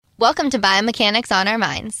Welcome to Biomechanics on Our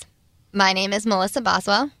Minds. My name is Melissa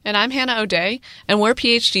Boswell. And I'm Hannah O'Day, and we're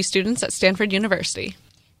PhD students at Stanford University.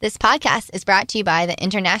 This podcast is brought to you by the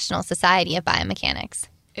International Society of Biomechanics.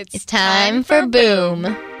 It's time for Boom.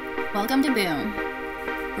 Welcome to Boom,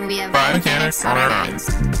 where we have Biomechanics on our minds.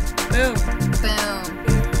 Boom. Boom.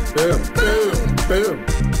 Boom, boom, boom.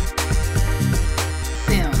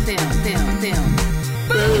 Boom, boom, boom,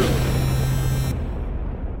 boom.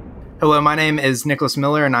 Hello, my name is Nicholas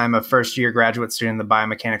Miller, and I'm a first-year graduate student in the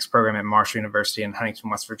Biomechanics program at Marshall University in Huntington,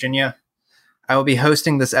 West Virginia. I will be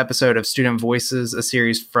hosting this episode of Student Voices, a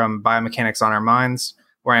series from Biomechanics on Our Minds,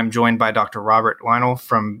 where I am joined by Dr. Robert Lynall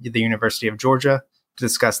from the University of Georgia to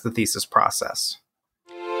discuss the thesis process.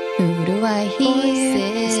 Who do I hear?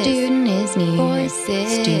 Voices. Student is near.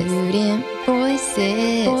 Voices. Student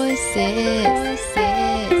voices. Voices. Voices.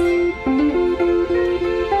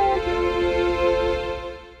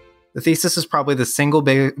 The thesis is probably the single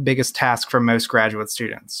biggest task for most graduate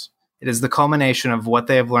students. It is the culmination of what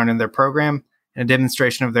they have learned in their program and a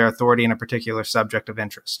demonstration of their authority in a particular subject of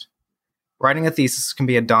interest. Writing a thesis can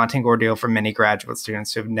be a daunting ordeal for many graduate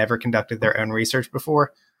students who have never conducted their own research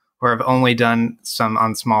before or have only done some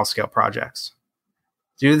on small-scale projects.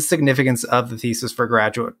 Due to the significance of the thesis for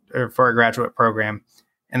a graduate program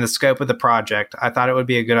and the scope of the project, I thought it would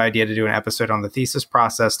be a good idea to do an episode on the thesis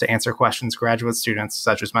process to answer questions graduate students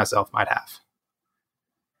such as myself might have.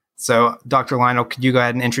 So, Dr. Lynall, could you go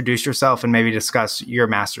ahead and introduce yourself and maybe discuss your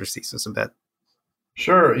master's thesis a bit?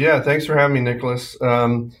 Sure. Yeah. Thanks for having me, Nicholas.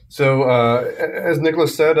 As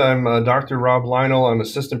Nicholas said, I'm Dr. Rob Lynall. I'm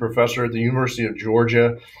assistant professor at the University of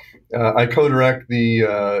Georgia. I co-direct the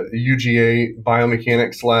UGA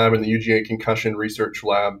Biomechanics Lab and the UGA Concussion Research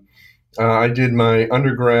Lab. I did my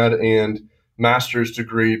undergrad and master's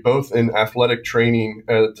degree both in athletic training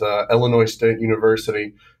at Illinois State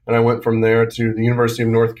University, and I went from there to the University of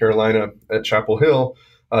North Carolina at Chapel Hill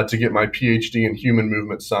to get my PhD in human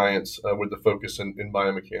movement science with the focus in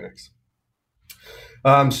biomechanics.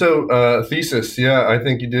 Thesis, yeah, I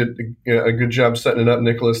think you did a good job setting it up,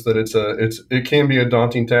 Nicholas. That it can be a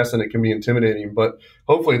daunting task and it can be intimidating, but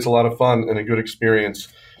hopefully it's a lot of fun and a good experience.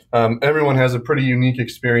 Everyone has a pretty unique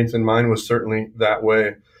experience, and mine was certainly that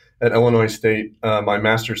way at Illinois State, my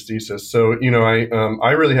master's thesis. So,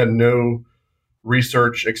 I really had no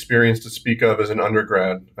research experience to speak of as an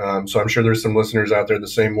undergrad. So I'm sure there's some listeners out there the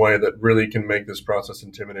same way that really can make this process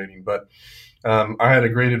intimidating. But I had a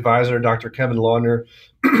great advisor, Dr. Kevin Laudner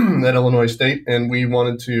at Illinois State, and we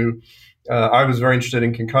wanted to, I was very interested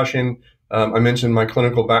in concussion. I mentioned my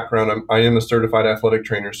clinical background. I am a certified athletic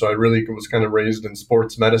trainer, so I really was kind of raised in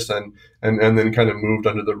sports medicine and then kind of moved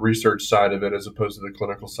under the research side of it as opposed to the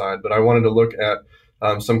clinical side. But I wanted to look at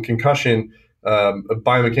some concussion,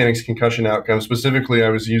 biomechanics concussion outcomes. Specifically,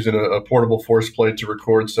 I was using a portable force plate to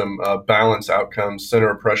record some balance outcomes,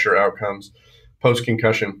 center of pressure outcomes,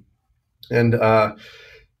 post-concussion. And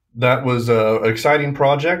that was an exciting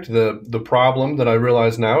project. The problem that I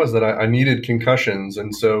realize now is that I needed concussions.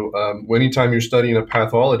 And so anytime you're studying a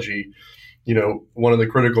pathology, one of the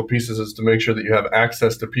critical pieces is to make sure that you have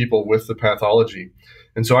access to people with the pathology.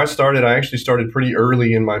 And so I actually started pretty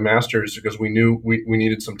early in my master's because we knew we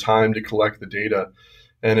needed some time to collect the data.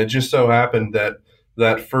 And it just so happened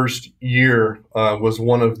that first year was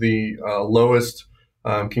one of the lowest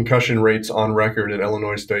concussion rates on record at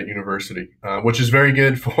Illinois State University, which is very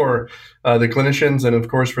good for the clinicians and, of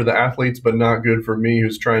course, for the athletes, but not good for me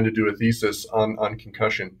who's trying to do a thesis on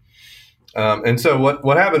concussion. And so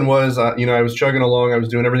what happened was, I was chugging along. I was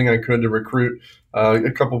doing everything I could to recruit. A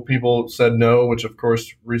couple of people said no, which, of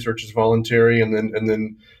course, research is voluntary. And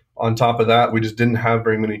then on top of that, we just didn't have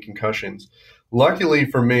very many concussions. Luckily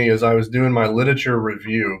for me, as I was doing my literature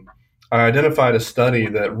review, I identified a study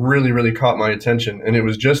that really, really caught my attention, and it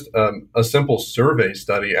was just a simple survey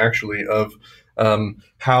study, actually, of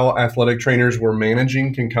how athletic trainers were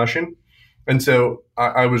managing concussion. And so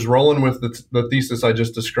I was rolling with the thesis I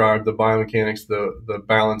just described, the biomechanics, the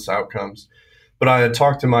balance outcomes. But I had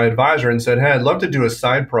talked to my advisor and said, hey, I'd love to do a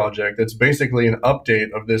side project that's basically an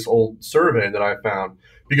update of this old survey that I found,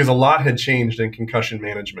 because a lot had changed in concussion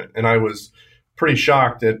management, and I was pretty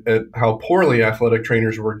shocked at how poorly athletic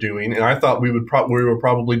trainers were doing, and I thought we were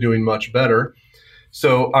probably doing much better.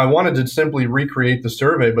 So I wanted to simply recreate the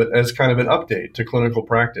survey, but as kind of an update to clinical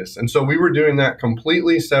practice. And so we were doing that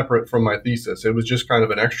completely separate from my thesis. It was just kind of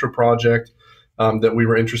an extra project that we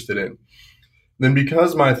were interested in. Then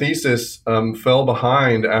because my thesis fell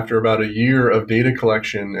behind after about a year of data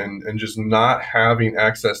collection and just not having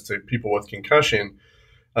access to people with concussion,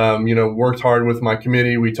 worked hard with my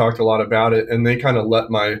committee. We talked a lot about it, and they kind of let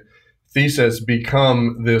my thesis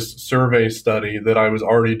become this survey study that I was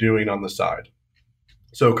already doing on the side.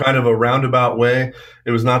 So kind of a roundabout way.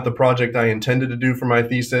 It was not the project I intended to do for my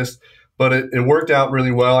thesis, but it worked out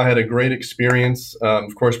really well. I had a great experience.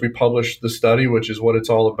 Of course, we published the study, which is what it's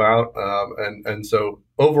all about. And so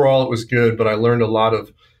overall, it was good, but I learned a lot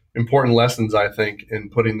of important lessons, I think, in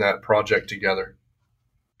putting that project together.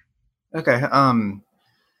 Okay.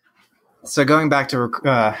 So going back to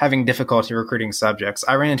having difficulty recruiting subjects,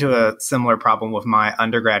 I ran into a similar problem with my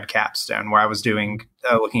undergrad capstone where I was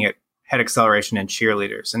looking at head acceleration and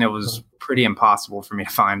cheerleaders, and it was pretty impossible for me to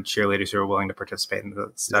find cheerleaders who were willing to participate in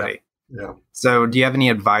the study. Yeah. So do you have any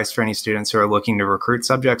advice for any students who are looking to recruit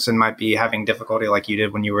subjects and might be having difficulty like you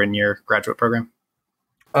did when you were in your graduate program?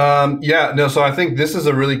 So I think this is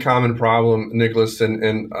a really common problem, Nicholas,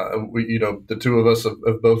 and we, the two of us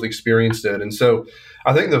have both experienced it. And so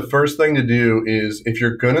I think the first thing to do is, if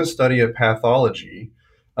you're going to study a pathology,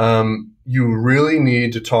 you really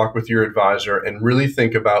need to talk with your advisor and really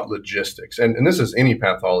think about logistics. And this is any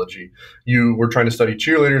pathology. You were trying to study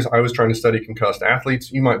cheerleaders. I was trying to study concussed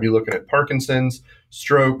athletes. You might be looking at Parkinson's,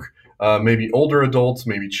 stroke, maybe older adults,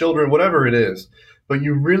 maybe children, whatever it is. But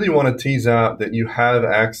you really want to tease out that you have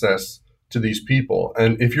access to these people.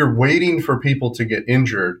 And if you're waiting for people to get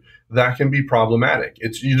injured, that can be problematic.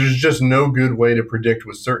 There's just no good way to predict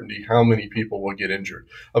with certainty how many people will get injured.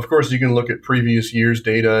 Of course, you can look at previous years'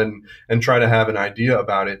 data and try to have an idea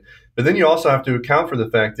about it. But then you also have to account for the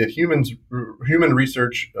fact that human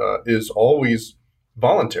research is always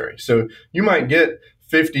voluntary. So you might get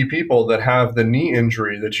 50 people that have the knee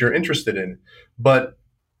injury that you're interested in, but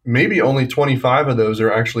maybe only 25 of those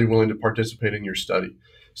are actually willing to participate in your study.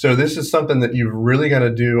 So this is something that you've really got to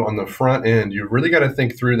do on the front end. You've really got to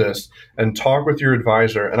think through this and talk with your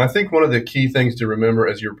advisor. And I think one of the key things to remember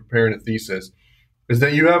as you're preparing a thesis is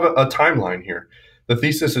that you have a timeline here. The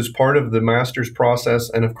thesis is part of the master's process.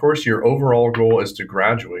 And of course, your overall goal is to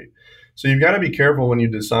graduate. So you've got to be careful when you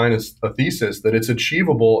design a thesis that it's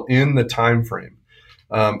achievable in the time frame.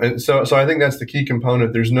 And so I think that's the key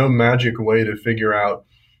component. There's no magic way to figure out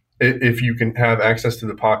if you can have access to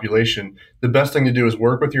the population. The best thing to do is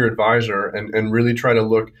work with your advisor and really try to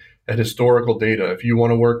look at historical data. If you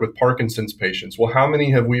want to work with Parkinson's patients, well, how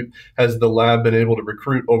many has the lab been able to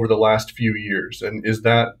recruit over the last few years? And is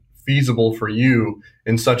that feasible for you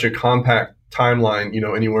in such a compact timeline,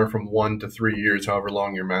 anywhere from 1 to 3 years, however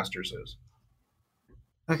long your master's is?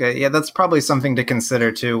 Okay. Yeah, that's probably something to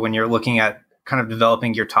consider too when you're looking at kind of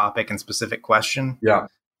developing your topic and specific question. Yeah.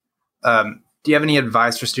 Do you have any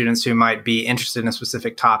advice for students who might be interested in a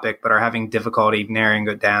specific topic but are having difficulty narrowing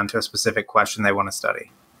it down to a specific question they want to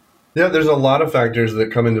study? Yeah, there's a lot of factors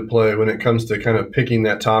that come into play when it comes to kind of picking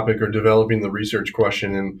that topic or developing the research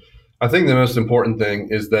question. And I think the most important thing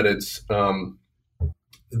is that it's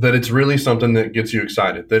really something that gets you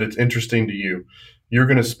excited, that it's interesting to you. You're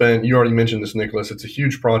going to spend, you already mentioned this, Nicholas, it's a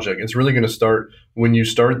huge project. It's really going to start when you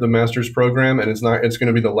start the master's program, and it's going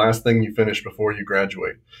to be the last thing you finish before you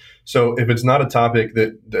graduate. So if it's not a topic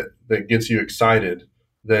that gets you excited,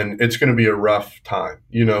 then it's going to be a rough time,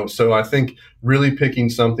 So I think really picking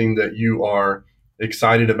something that you are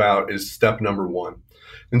excited about is step number one.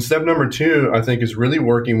 And step number two, I think, is really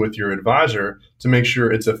working with your advisor to make sure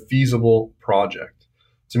it's a feasible project,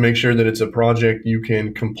 to make sure that it's a project you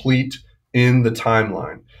can complete in the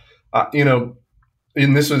timeline.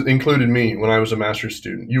 And this has included me when I was a master's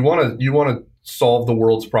student. You want to solve the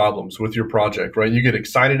world's problems with your project, right? You get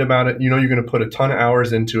excited about it. You're going to put a ton of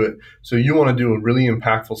hours into it. So you want to do a really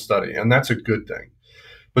impactful study, and that's a good thing.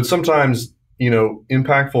 But sometimes,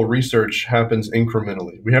 impactful research happens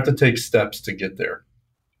incrementally. We have to take steps to get there.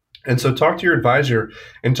 And so talk to your advisor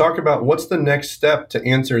and talk about what's the next step to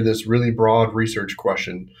answer this really broad research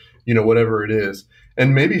question, whatever it is,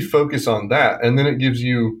 and maybe focus on that. And then it gives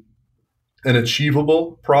you an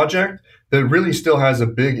achievable project that really still has a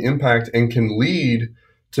big impact and can lead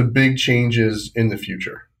to big changes in the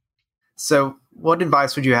future. So what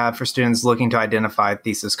advice would you have for students looking to identify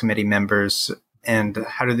thesis committee members, and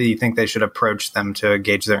how do you think they should approach them to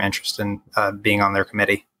gauge their interest in being on their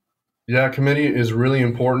committee? Yeah, committee is really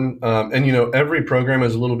important. And every program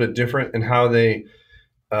is a little bit different in how they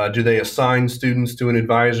do they assign students to an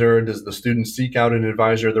advisor? Does the student seek out an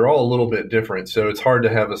advisor? They're all a little bit different. So it's hard to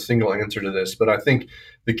have a single answer to this. But I think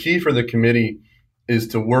the key for the committee is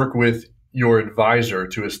to work with your advisor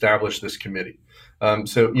to establish this committee.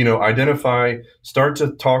 So start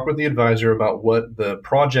to talk with the advisor about what the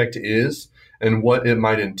project is and what it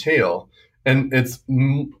might entail. And it's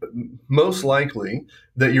most likely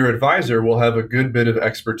that your advisor will have a good bit of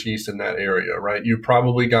expertise in that area, right? You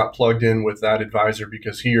probably got plugged in with that advisor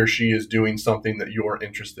because he or she is doing something that you're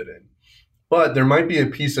interested in. But there might be a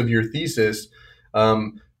piece of your thesis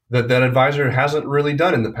that advisor hasn't really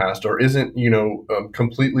done in the past, or isn't,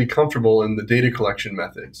 completely comfortable in the data collection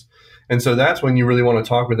methods. And so that's when you really want to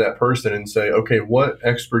talk with that person and say, okay, what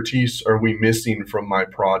expertise are we missing from my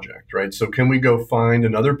project, right? So can we go find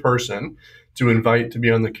another person to invite to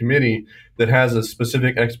be on the committee that has a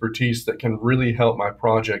specific expertise that can really help my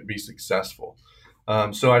project be successful?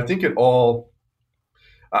 So I think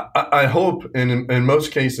I hope in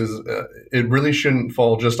most cases, it really shouldn't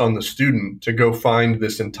fall just on the student to go find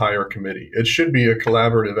this entire committee. It should be a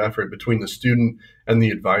collaborative effort between the student and the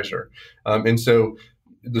advisor. And so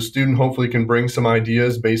the student hopefully can bring some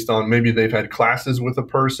ideas based on maybe they've had classes with a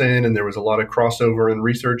person and there was a lot of crossover and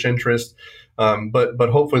research interest. But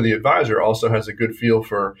hopefully the advisor also has a good feel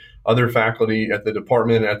for other faculty at the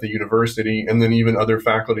department, at the university, and then even other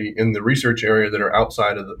faculty in the research area that are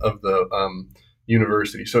outside of the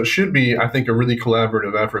university. So it should be, I think, a really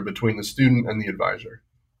collaborative effort between the student and the advisor.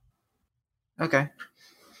 Okay.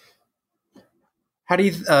 How do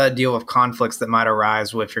you deal with conflicts that might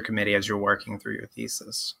arise with your committee as you're working through your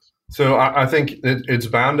thesis? So I think it's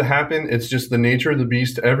bound to happen. It's just the nature of the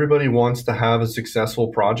beast. Everybody wants to have a successful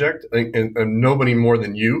project, and nobody more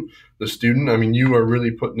than you, the student. I mean, you are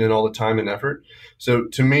really putting in all the time and effort. So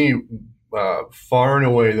to me, far and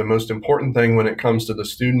away, the most important thing when it comes to the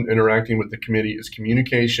student interacting with the committee is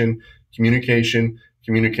communication, communication,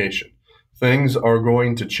 communication. Things are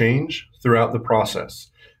going to change throughout the process.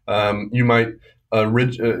 You might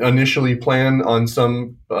initially plan on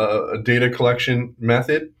some data collection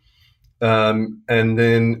method, and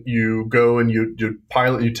then you go and you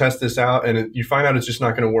pilot, you test this out, and you find out it's just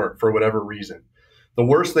not going to work for whatever reason. The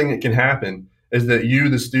worst thing that can happen is that you,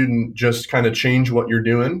 the student, just kind of change what you're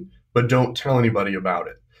doing, but don't tell anybody about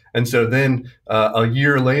it. And so then a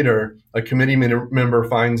year later, a committee member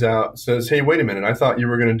finds out, says, hey, wait a minute, I thought you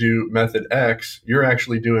were going to do method X. You're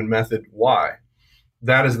actually doing method Y.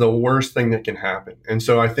 That is the worst thing that can happen. And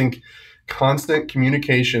so I think constant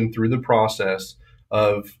communication through the process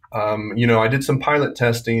of, I did some pilot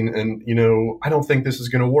testing and, I don't think this is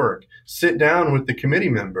going to work. Sit down with the committee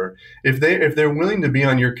member. If they're willing to be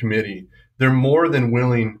on your committee, they're more than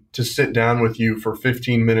willing to sit down with you for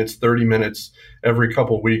 15 minutes, 30 minutes every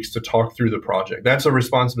couple of weeks to talk through the project. That's a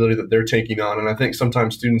responsibility that they're taking on. And I think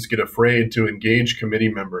sometimes students get afraid to engage committee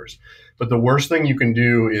members. But the worst thing you can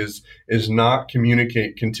do is not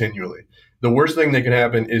communicate continually. The worst thing that can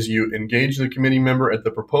happen is you engage the committee member at the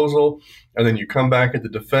proposal, and then you come back at the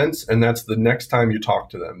defense, and that's the next time you talk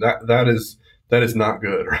to them. That is not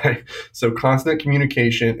good, right? So constant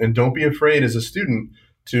communication, and don't be afraid as a student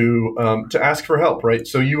to ask for help, right?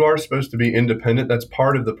 So you are supposed to be independent. That's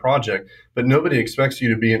part of the project, but nobody expects you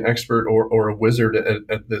to be an expert or a wizard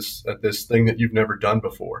at this thing that you've never done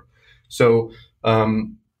before. So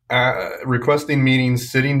requesting meetings,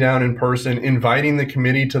 sitting down in person, inviting the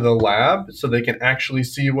committee to the lab so they can actually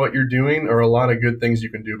see what you're doing are a lot of good things you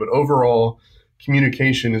can do. But overall,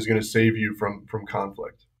 communication is going to save you from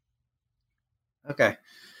conflict. Okay.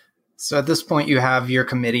 So at this point, you have your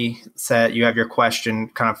committee set, you have your question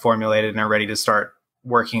kind of formulated and are ready to start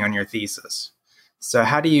working on your thesis. So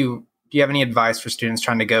do you have any advice for students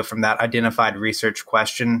trying to go from that identified research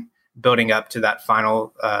question, building up to that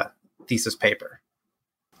final thesis paper?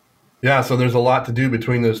 Yeah, so there's a lot to do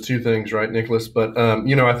between those two things, right, Nicholas? But,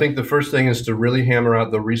 I think the first thing is to really hammer out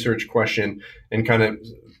the research question and kind of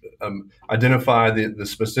identify the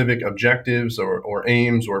specific objectives or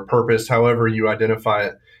aims or purpose, however you identify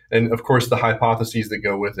it. And of course, the hypotheses that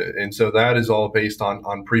go with it. And so that is all based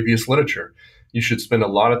on previous literature. You should spend a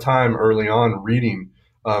lot of time early on reading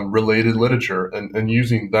related literature and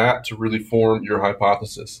using that to really form your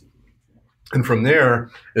hypothesis. And from there,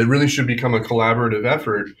 it really should become a collaborative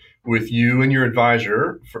effort with you and your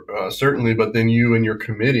advisor, certainly, but then you and your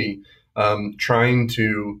committee trying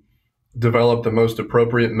to develop the most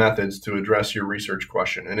appropriate methods to address your research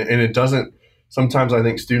question. And it doesn't. Sometimes I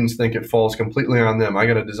think students think it falls completely on them. I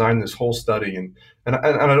got to design this whole study, and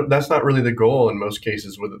that's not really the goal in most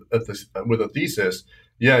cases with a thesis.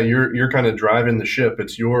 Yeah, you're kind of driving the ship.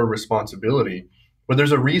 It's your responsibility. But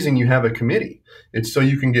there's a reason you have a committee. It's so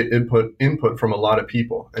you can get input from a lot of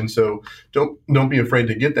people. And so don't be afraid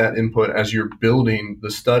to get that input as you're building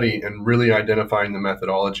the study and really identifying the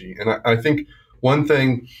methodology. And I think one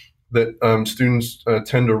thing that students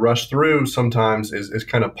tend to rush through sometimes is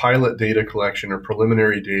kind of pilot data collection or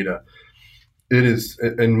preliminary data. It is,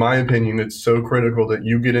 in my opinion, it's so critical that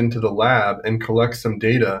you get into the lab and collect some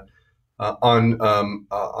data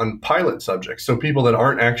on pilot subjects. So people that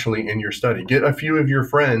aren't actually in your study. Get a few of your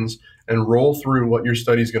friends and roll through what your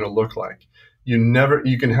study is going to look like.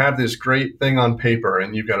 you can have this great thing on paper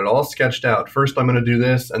and you've got it all sketched out. First, I'm going to do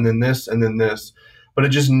this and then this and then this, but it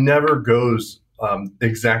just never goes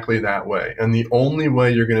exactly that way. And the only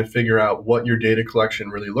way you're going to figure out what your data collection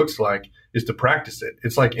really looks like is to practice it.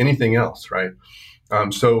 It's like anything else, right?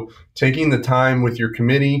 So taking the time with your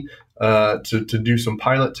committee to do some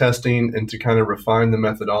pilot testing and to kind of refine the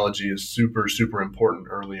methodology is super, super important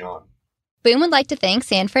early on. Boone would like to thank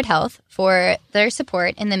Sanford Health for their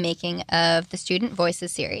support in the making of the Student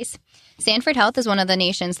Voices series. Sanford Health is one of the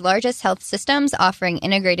nation's largest health systems, offering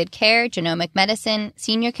integrated care, genomic medicine,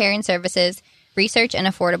 senior care and services, research, and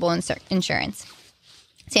affordable insurance.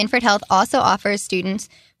 Sanford Health also offers students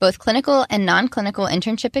both clinical and non-clinical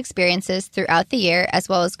internship experiences throughout the year, as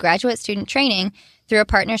well as graduate student training through a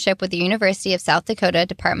partnership with the University of South Dakota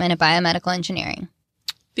Department of Biomedical Engineering.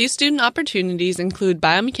 These student opportunities include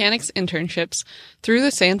biomechanics internships through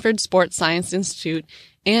the Sanford Sports Science Institute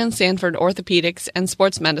and Sanford Orthopedics and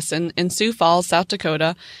Sports Medicine in Sioux Falls, South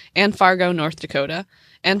Dakota, and Fargo, North Dakota,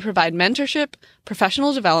 and provide mentorship,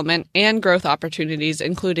 professional development, and growth opportunities,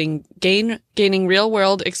 including gaining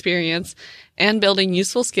real-world experience and building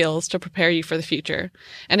useful skills to prepare you for the future.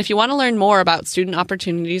 And if you want to learn more about student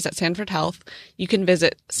opportunities at Sanford Health, you can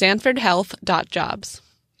visit sanfordhealth.jobs.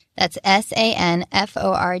 That's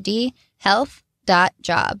SANFORD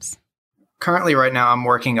health.jobs. Currently, right now, I'm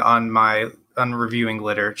working on reviewing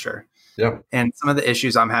literature. Yep. And some of the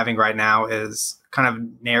issues I'm having right now is kind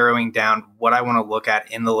of narrowing down what I want to look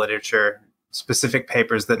at in the literature, specific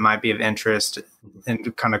papers that might be of interest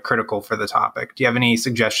and kind of critical for the topic. Do you have any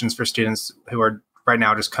suggestions for students who are right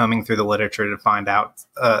now just combing through the literature to find out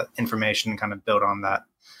information and kind of build on that?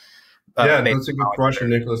 Yeah, that's a good question,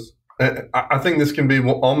 Nicholas. I think this can be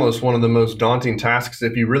almost one of the most daunting tasks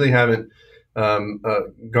if you really haven't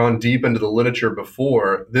gone deep into the literature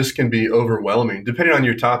before. This can be overwhelming, depending on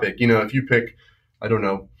your topic. You know, if you pick, I don't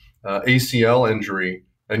know, ACL injury,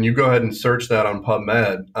 and you go ahead and search that on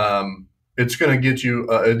PubMed, it's going to get you,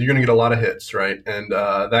 you're going to get a lot of hits, right? And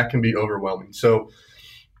that can be overwhelming. So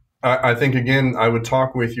I think, again, I would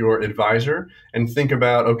talk with your advisor and think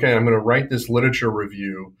about, okay, I'm going to write this literature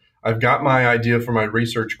review. I've got my idea for my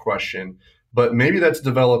research question, but maybe let's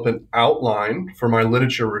develop an outline for my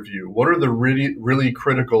literature review. What are the really, really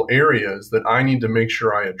critical areas that I need to make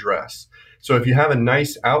sure I address? So if you have a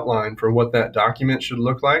nice outline for what that document should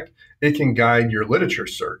look like, it can guide your literature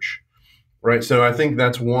search, right? So I think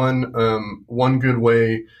that's one good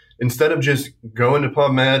way. Instead of just going to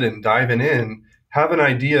PubMed and diving in, have an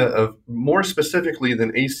idea of more specifically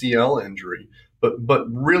than ACL injury, but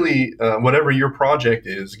really whatever your project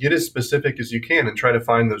is, get as specific as you can and try to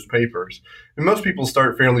find those papers. And most people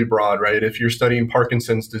start fairly broad, right? If you're studying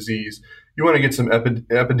Parkinson's disease, you want to get some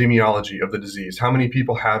epidemiology of the disease. How many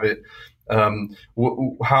people have it?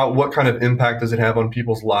 What kind of impact does it have on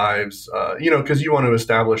people's lives? Because you want to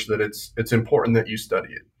establish that it's important that you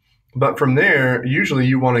study it. But from there, usually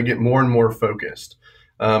you want to get more and more focused.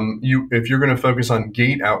 If you're going to focus on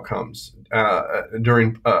gait outcomes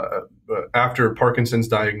after Parkinson's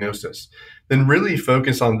diagnosis, then really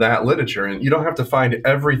focus on that literature. And you don't have to find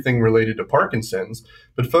everything related to Parkinson's,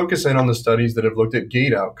 but focus in on the studies that have looked at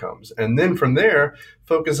gait outcomes. And then from there,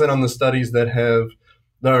 focus in on the studies that have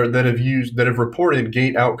reported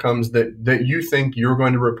gait outcomes that you think you're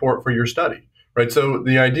going to report for your study, right? So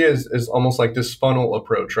the idea is almost like this funnel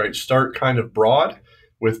approach, right? Start kind of broad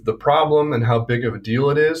with the problem and how big of a deal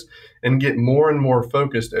it is, and get more and more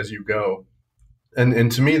focused as you go.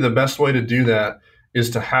 And to me, the best way to do that is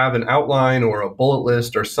to have an outline or a bullet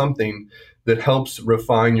list or something that helps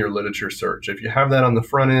refine your literature search. If you have that on the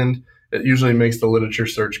front end, it usually makes the literature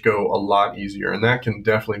search go a lot easier, and that can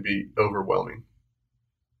definitely be overwhelming.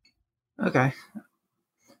 Okay.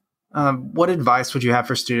 What advice would you have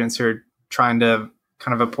for students who are trying to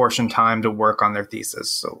kind of apportion time to work on their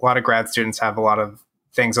thesis? So a lot of grad students have a lot of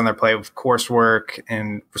things on their plate with coursework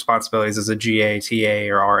and responsibilities as a GA,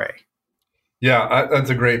 TA, or RA. Yeah,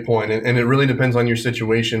 that's a great point. And it really depends on your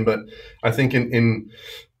situation. But I think in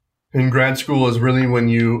grad school is really when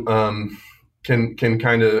you can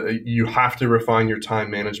kind of, you have to refine your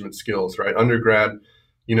time management skills, right? Undergrad,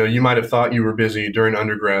 you might have thought you were busy during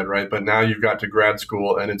undergrad, right? But now you've got to grad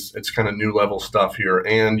school and it's kind of new level stuff here.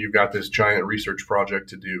 And you've got this giant research project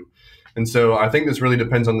to do. And so I think this really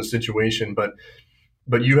depends on the situation, but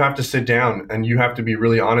you have to sit down and you have to be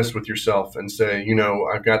really honest with yourself and say,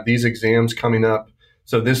 I've got these exams coming up.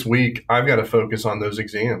 So this week I've got to focus on those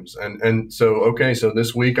exams. And so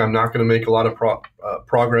this week I'm not going to make a lot of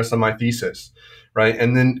progress on my thesis, right?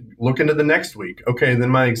 And then look into the next week. Okay, then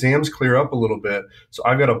my exams clear up a little bit. So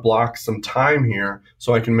I've got to block some time here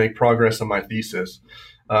so I can make progress on my thesis.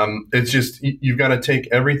 It's just, you've got to take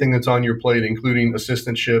everything that's on your plate, including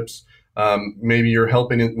assistantships. Maybe you're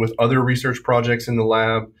helping with other research projects in the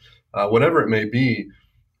lab, whatever it may be.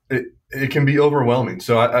 It can be overwhelming.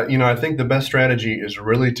 So I think the best strategy is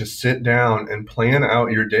really to sit down and plan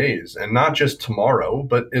out your days, and not just tomorrow,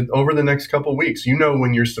 but over the next couple of weeks. You know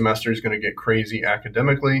when your semester is going to get crazy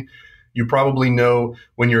academically. You probably know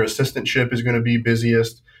when your assistantship is going to be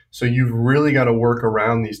busiest. So you've really got to work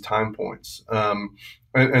around these time points.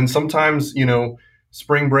 And sometimes,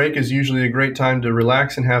 spring break is usually a great time to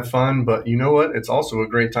relax and have fun, but you know what? It's also a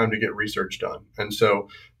great time to get research done. And so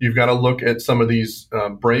you've got to look at some of these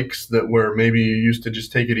breaks where maybe you used to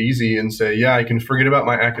just take it easy and say, yeah, I can forget about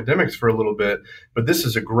my academics for a little bit, but this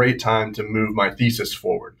is a great time to move my thesis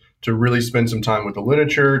forward, to really spend some time with the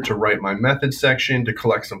literature, to write my methods section, to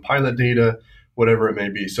collect some pilot data, whatever it may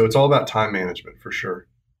be. So it's all about time management for sure.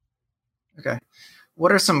 Okay.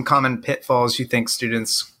 What are some common pitfalls you think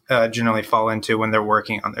students generally fall into when they're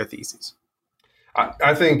working on their theses?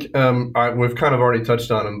 I think we've kind of already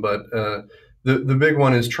touched on them, but the big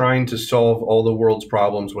one is trying to solve all the world's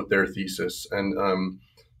problems with their thesis. And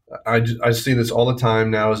I see this all the time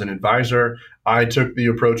now as an advisor. I took the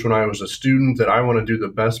approach when I was a student that I want to do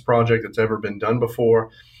the best project that's ever been done before.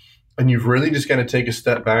 And you've really just got to take a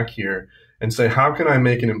step back here and say, how can I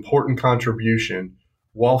make an important contribution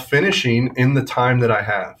while finishing in the time that I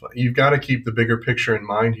have? You've got to keep the bigger picture in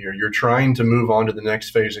mind here. You're trying to move on to the next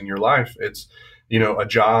phase in your life. It's, a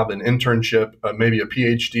job, an internship, maybe a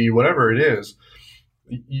PhD, whatever it is.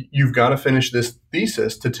 You've got to finish this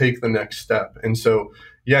thesis to take the next step. And so,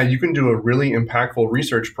 yeah, you can do a really impactful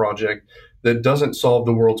research project that doesn't solve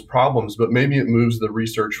the world's problems, but maybe it moves the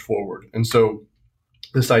research forward. And so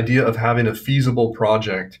this idea of having a feasible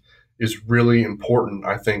project is really important,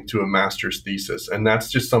 I think, to a master's thesis. And that's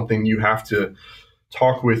just something you have to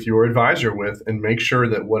talk with your advisor with and make sure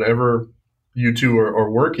that whatever you two are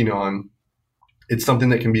working on, it's something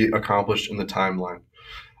that can be accomplished in the timeline.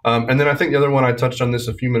 And then I think the other one, I touched on this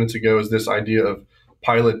a few minutes ago, is this idea of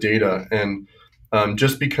pilot data. And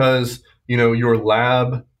just because,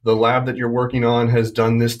 the lab that you're working on has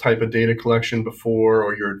done this type of data collection before,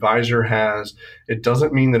 or your advisor has, it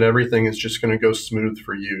doesn't mean that everything is just going to go smooth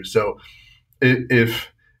for you. So if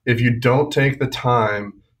you don't take the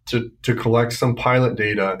time to collect some pilot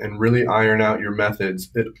data and really iron out your methods,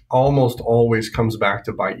 it almost always comes back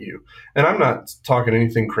to bite you. And I'm not talking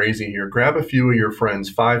anything crazy here. Grab a few of your friends,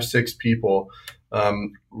 5, 6 people,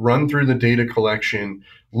 run through the data collection,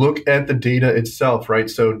 look at the data itself, right?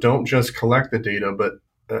 So don't just collect the data, but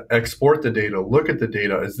export the data, look at the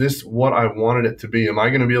data. Is this what I wanted it to be? Am I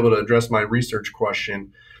going to be able to address my research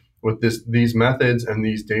question with these methods and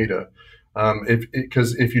these data?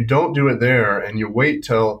 Because if you don't do it there and you wait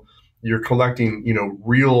till you're collecting,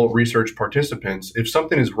 real research participants, if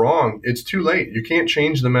something is wrong, it's too late. You can't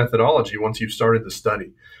change the methodology once you've started the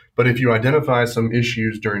study. But if you identify some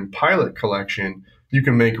issues during pilot collection, you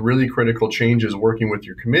can make really critical changes working with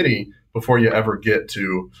your committee before you ever get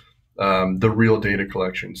to the real data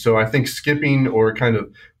collection. So I think skipping or kind of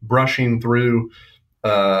brushing through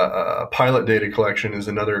pilot data collection is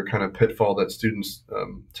another kind of pitfall that students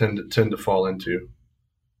tend to fall into.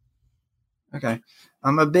 Okay.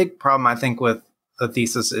 A big problem, I think, with a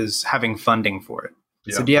thesis is having funding for it.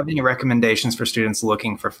 Yeah. So do you have any recommendations for students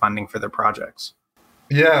looking for funding for their projects?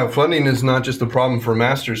 Yeah, funding is not just a problem for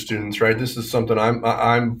master's students, right? This is something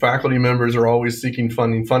I'm faculty members are always seeking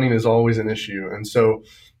funding. Funding is always an issue. And so,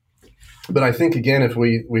 but I think, again, if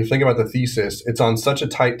we think about the thesis, it's on such a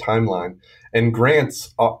tight timeline. And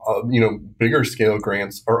grants, bigger scale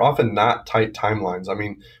grants are often not tight timelines. I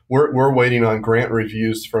mean, we're waiting on grant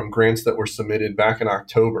reviews from grants that were submitted back in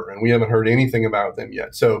October, and we haven't heard anything about them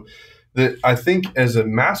yet. So I think as a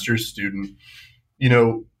master's student,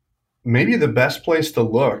 maybe the best place to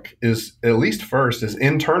look is, at least first, is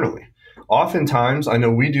internally. Oftentimes, I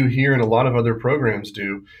know we do here and a lot of other programs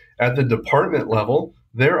do, at the department level,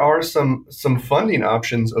 there are some funding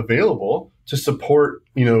options available to support,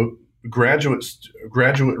 graduate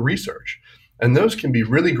research. And those can be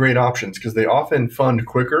really great options because they often fund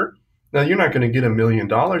quicker. Now, you're not going to get $1 million,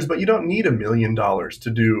 but you don't need $1 million to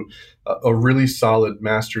do a really solid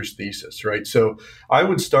master's thesis, right? So I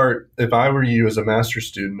would start, if I were you as a master's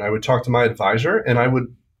student, I would talk to my advisor and I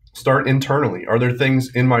would start internally. Are there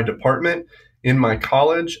things in my department, in my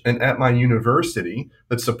college, and at my university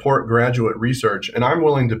that support graduate research? And I'm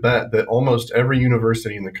willing to bet that almost every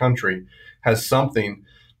university in the country has something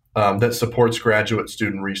that supports graduate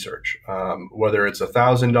student research, whether it's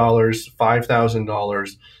 $1,000, $5,000,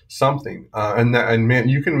 something. And man,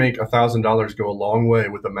 you can make $1,000 go a long way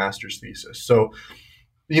with a master's thesis. So,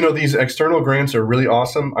 these external grants are really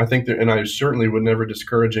awesome. I think and I certainly would never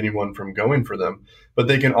discourage anyone from going for them, but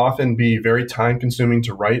they can often be very time consuming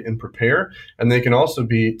to write and prepare. And they can also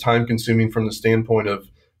be time consuming from the standpoint of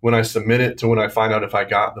when I submit it to when I find out if I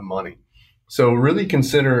got the money. So really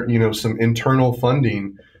consider, some internal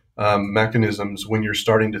funding mechanisms when you're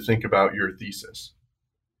starting to think about your thesis.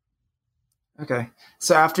 Okay.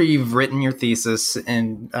 So after you've written your thesis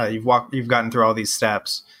and you've gotten through all these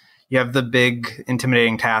steps, you have the big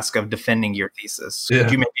intimidating task of defending your thesis. Yeah.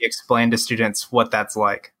 Could you maybe explain to students what that's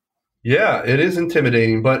like? Yeah, it is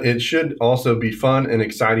intimidating, but it should also be fun and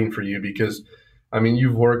exciting for you because,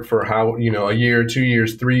 you've worked for a year, 2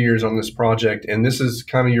 years, 3 years on this project, and this is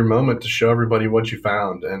kind of your moment to show everybody what you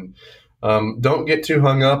found. And don't get too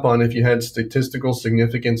hung up on if you had statistical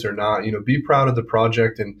significance or not. Be proud of the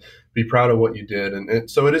project and be proud of what you did. And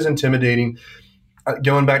so it is intimidating.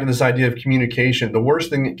 Going back to this idea of communication, the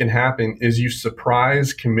worst thing that can happen is you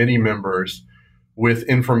surprise committee members with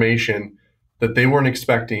information that they weren't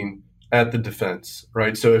expecting at the defense,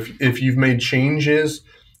 right? So if you've made changes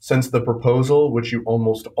since the proposal, which you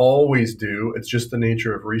almost always do, it's just the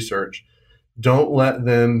nature of research, don't let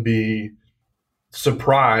them be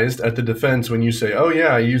surprised at the defense when you say, oh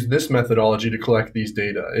yeah, I used this methodology to collect these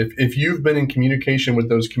data. If you've been in communication with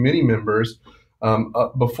those committee members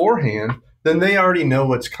beforehand, then they already know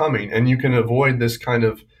what's coming, and you can avoid this kind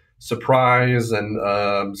of surprise.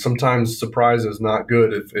 And sometimes surprise is not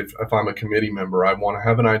good. If I'm a committee member, I want to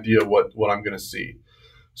have an idea what I'm going to see.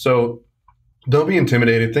 So don't be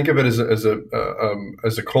intimidated. Think of it as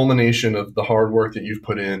a culmination of the hard work that you've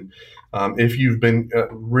put in. If you've been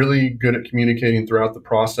really good at communicating throughout the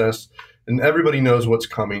process, and everybody knows what's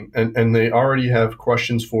coming, and they already have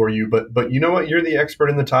questions for you, but you know what? You're the expert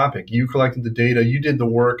in the topic. You collected the data. You did the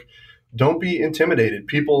work. Don't be intimidated.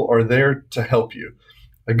 People are there to help you.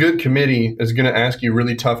 A good committee is going to ask you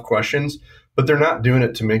really tough questions, but they're not doing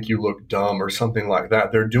it to make you look dumb or something like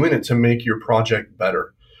that. They're doing it to make your project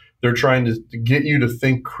better. They're trying to get you to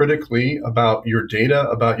think critically about your data,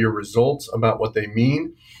 about your results, about what they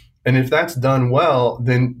mean. And if that's done well,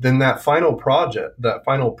 then that final product,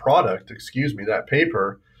 that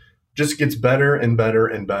paper just gets better and better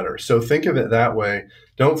and better. So think of it that way.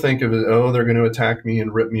 Don't think of it, oh, they're going to attack me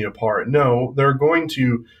and rip me apart. No, they're going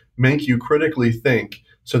to make you critically think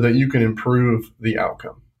so that you can improve the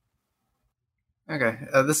outcome. Okay.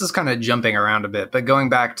 This is kind of jumping around a bit, but going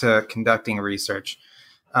back to conducting research,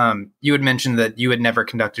 you had mentioned that you had never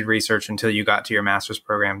conducted research until you got to your master's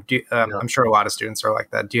program. I'm sure a lot of students are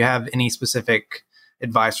like that. Do you have any specific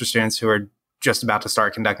advice for students who are just about to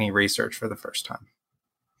start conducting research for the first time?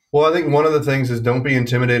 Well, I think one of the things is don't be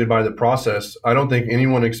intimidated by the process. I don't think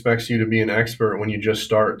anyone expects you to be an expert when you just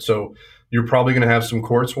start. So you're probably going to have some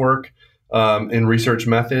coursework in research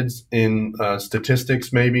methods, in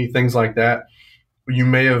statistics, maybe things like that. You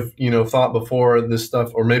may have, thought before this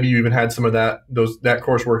stuff, or maybe you even had some of that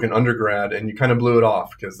coursework in undergrad and you kind of blew it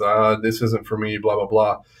off because this isn't for me, blah, blah,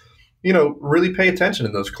 blah. Really pay attention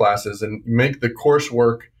in those classes and make the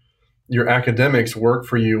coursework, your academics work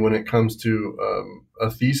for you when it comes to a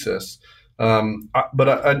thesis.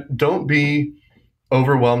 But don't be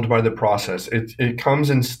overwhelmed by the process. It comes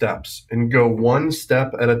in steps, and go one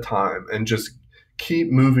step at a time and just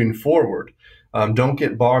keep moving forward. Don't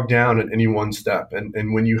get bogged down at any one step.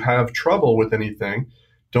 And when you have trouble with anything,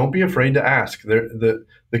 don't be afraid to ask.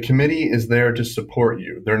 The committee is there to support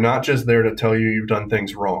you. They're not just there to tell you you've done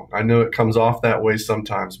things wrong. I know it comes off that way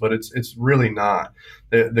sometimes, but it's really not.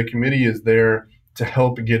 The committee is there to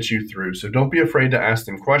help get you through. So don't be afraid to ask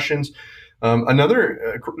them questions.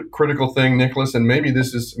 Another critical thing, Nicholas, and maybe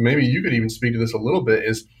you could even speak to this a little bit,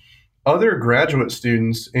 is other graduate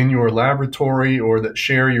students in your laboratory or that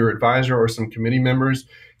share your advisor or some committee members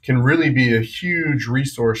can really be a huge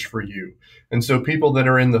resource for you. And so people that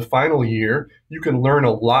are in the final year, you can learn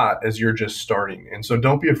a lot as you're just starting. And so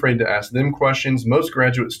don't be afraid to ask them questions. Most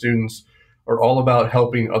graduate students are all about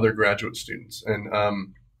helping other graduate students. And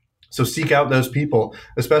so seek out those people,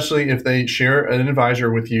 especially if they share an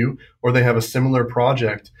advisor with you or they have a similar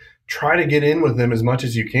project. Try to get in with them as much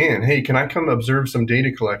as you can. Hey, can I come observe some data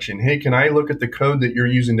collection? Hey, can I look at the code that you're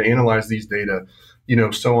using to analyze these data?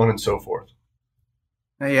 So on and so forth.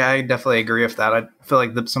 Yeah, I definitely agree with that. I feel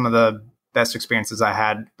like some of the best experiences I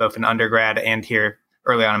had, both in undergrad and here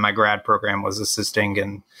early on in my grad program, was assisting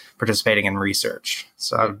and participating in research.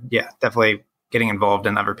 So yeah, definitely getting involved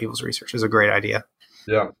in other people's research is a great idea.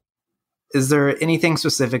 Yeah. Is there anything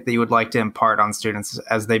specific that you would like to impart on students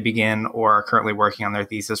as they begin or are currently working on their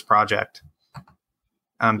thesis project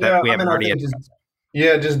that we haven't already addressed?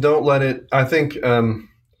 Just don't let it. I think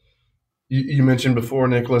You mentioned before,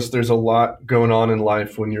 Nicholas, there's a lot going on in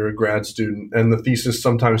life when you're a grad student, and the thesis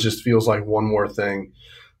sometimes just feels like one more thing.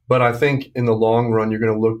 But I think in the long run, you're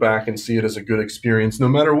going to look back and see it as a good experience, no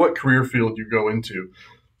matter what career field you go into.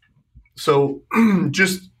 So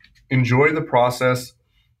just enjoy the process.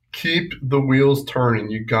 Keep the wheels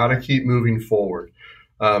turning. You got to keep moving forward.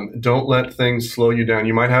 Don't let things slow you down.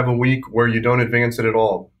 You might have a week where you don't advance it at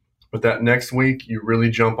all, but that next week you really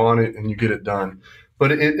jump on it and you get it done.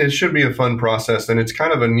 But it should be a fun process, and it's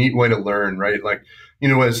kind of a neat way to learn, right? Like,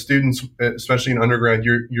 as students, especially in undergrad,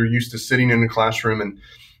 you're used to sitting in a classroom and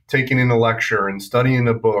taking in a lecture and studying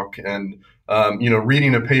a book and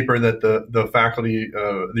reading a paper that the faculty,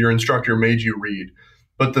 your instructor made you read.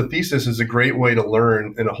 But the thesis is a great way to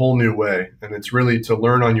learn in a whole new way, and it's really to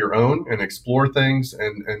learn on your own and explore things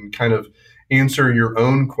and kind of answer your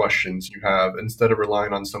own questions you have instead of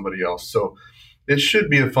relying on somebody else. So it should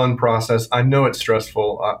be a fun process. I know it's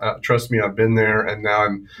stressful. Trust me, I've been there, and now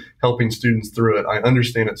I'm helping students through it. I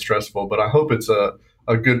understand it's stressful, but I hope it's a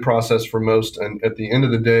good process for most. And at the end of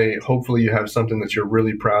the day, hopefully you have something that you're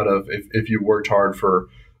really proud of if you worked hard for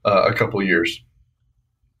a couple of years.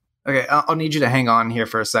 Okay, I'll need you to hang on here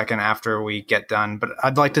for a second after we get done, but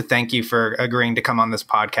I'd like to thank you for agreeing to come on this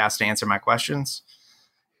podcast to answer my questions.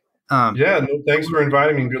 Thanks for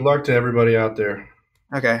inviting me. Good luck to everybody out there.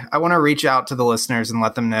 Okay, I want to reach out to the listeners and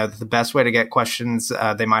let them know that the best way to get questions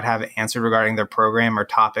they might have answered regarding their program or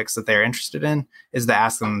topics that they're interested in is to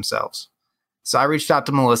ask them themselves. So I reached out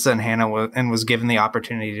to Melissa and Hannah and was given the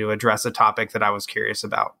opportunity to address a topic that I was curious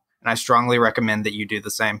about, and I strongly recommend that you do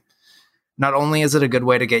the same. Not only is it a good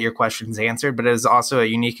way to get your questions answered, but it is also a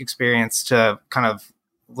unique experience to kind of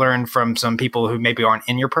learn from some people who maybe aren't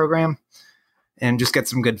in your program and just get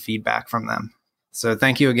some good feedback from them. So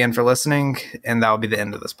thank you again for listening, and that will be the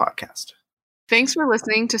end of this podcast. Thanks for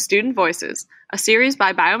listening to Student Voices, a series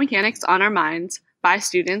by Biomechanics on Our Minds, by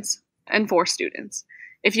students, and for students.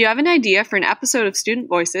 If you have an idea for an episode of Student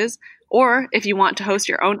Voices, or if you want to host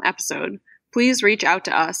your own episode, please reach out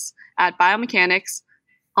to us at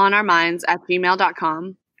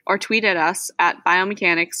biomechanicsonOurMinds@gmail.com or tweet at us at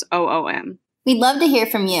biomechanicsOOM. We'd love to hear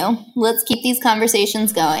from you. Let's keep these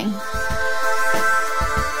conversations going.